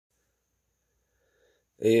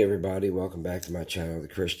Hey everybody, welcome back to my channel, The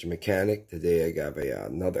Christian Mechanic. Today I got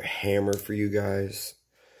another hammer for you guys.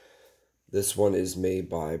 This one is made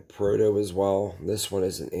by Proto as well. This one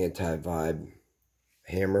is an anti-vibe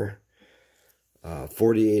hammer.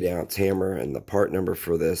 48 ounce hammer, and the part number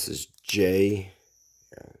for this is J.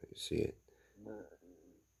 Yeah, you see it?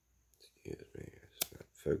 Excuse me, it's not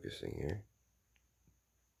focusing here.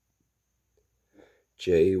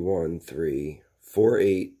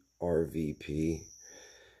 J1348RVP.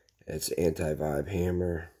 It's an anti-vibe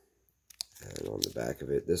hammer, and on the back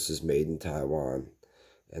of it, this is made in Taiwan,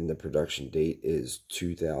 and the production date is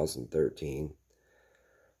 2013.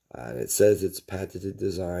 And it says its patented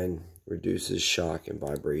design reduces shock and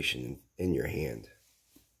vibration in your hand.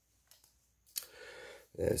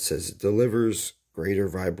 And it says it delivers greater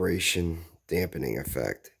vibration dampening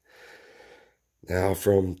effect. Now,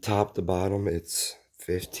 from top to bottom, it's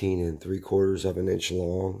 15 3/4 of an inch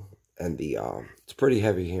long. And it's a pretty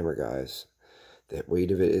heavy hammer, guys. The weight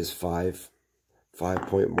of it is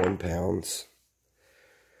 5.1 pounds.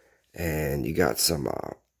 And you got some,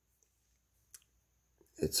 I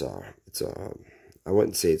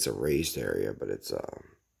wouldn't say it's a raised area, but it's, I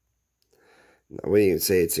wouldn't even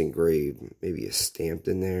say it's engraved. Maybe it's stamped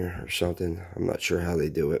in there or something. I'm not sure how they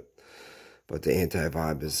do it. But the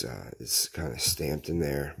anti-vibe is kind of stamped in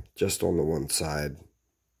there, just on the one side.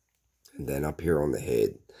 And then up here on the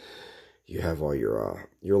head, you have all your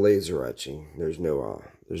laser etching. There's no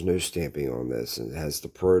stamping on this, and it has the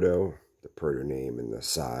Proto name and the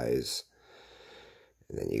size.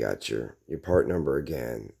 And then you got your part number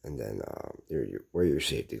again, and then wear your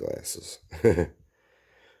safety glasses.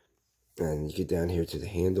 And you get down here to the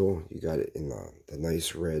handle. You got it in the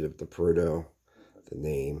nice red of the Proto, the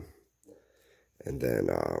name. And then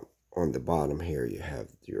on the bottom here, you have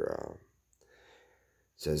your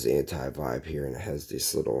it says anti-vibe here, and it has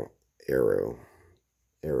this little arrow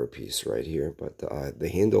piece right here. But the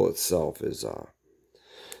handle itself is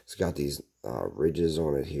it's got these ridges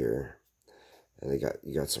on it here, and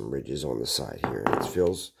you got some ridges on the side here. And it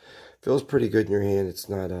feels pretty good in your hand. It's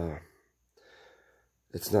not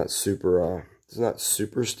super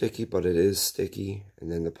sticky, but it is sticky.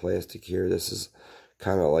 And then the plastic here, this is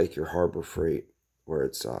kind of like your Harbor Freight, where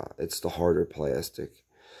it's the harder plastic.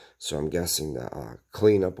 So I'm guessing the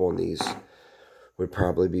cleanup on these would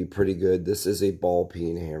probably be pretty good. This is a ball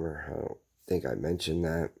peen hammer. I don't think I mentioned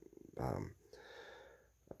that,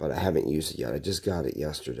 but I haven't used it yet. I just got it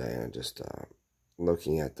yesterday, and I'm just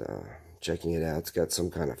looking at checking it out. It's got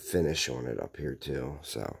some kind of finish on it up here too,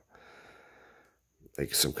 so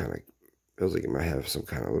like some kind of, feels like it might have some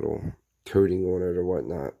kind of little coating on it or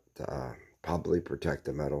whatnot to probably protect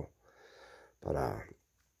the metal. But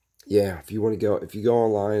yeah, if you go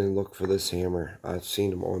online and look for this hammer, I've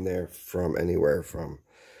seen them on there from anywhere from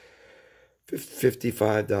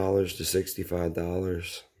 $55 to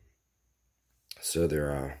 $65. So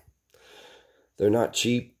they're not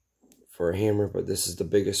cheap for a hammer, but this is the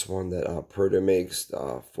biggest one that Proto makes,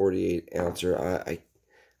 48 ouncer.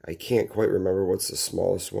 I can't quite remember what's the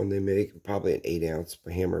smallest one they make. Probably an 8 ounce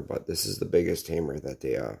hammer, but this is the biggest hammer that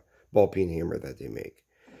they ball peen hammer that they make.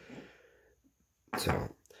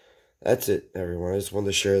 So that's it, everyone. I just wanted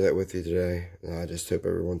to share that with you today. I just hope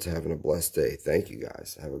everyone's having a blessed day. Thank you,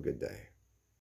 guys. Have a good day.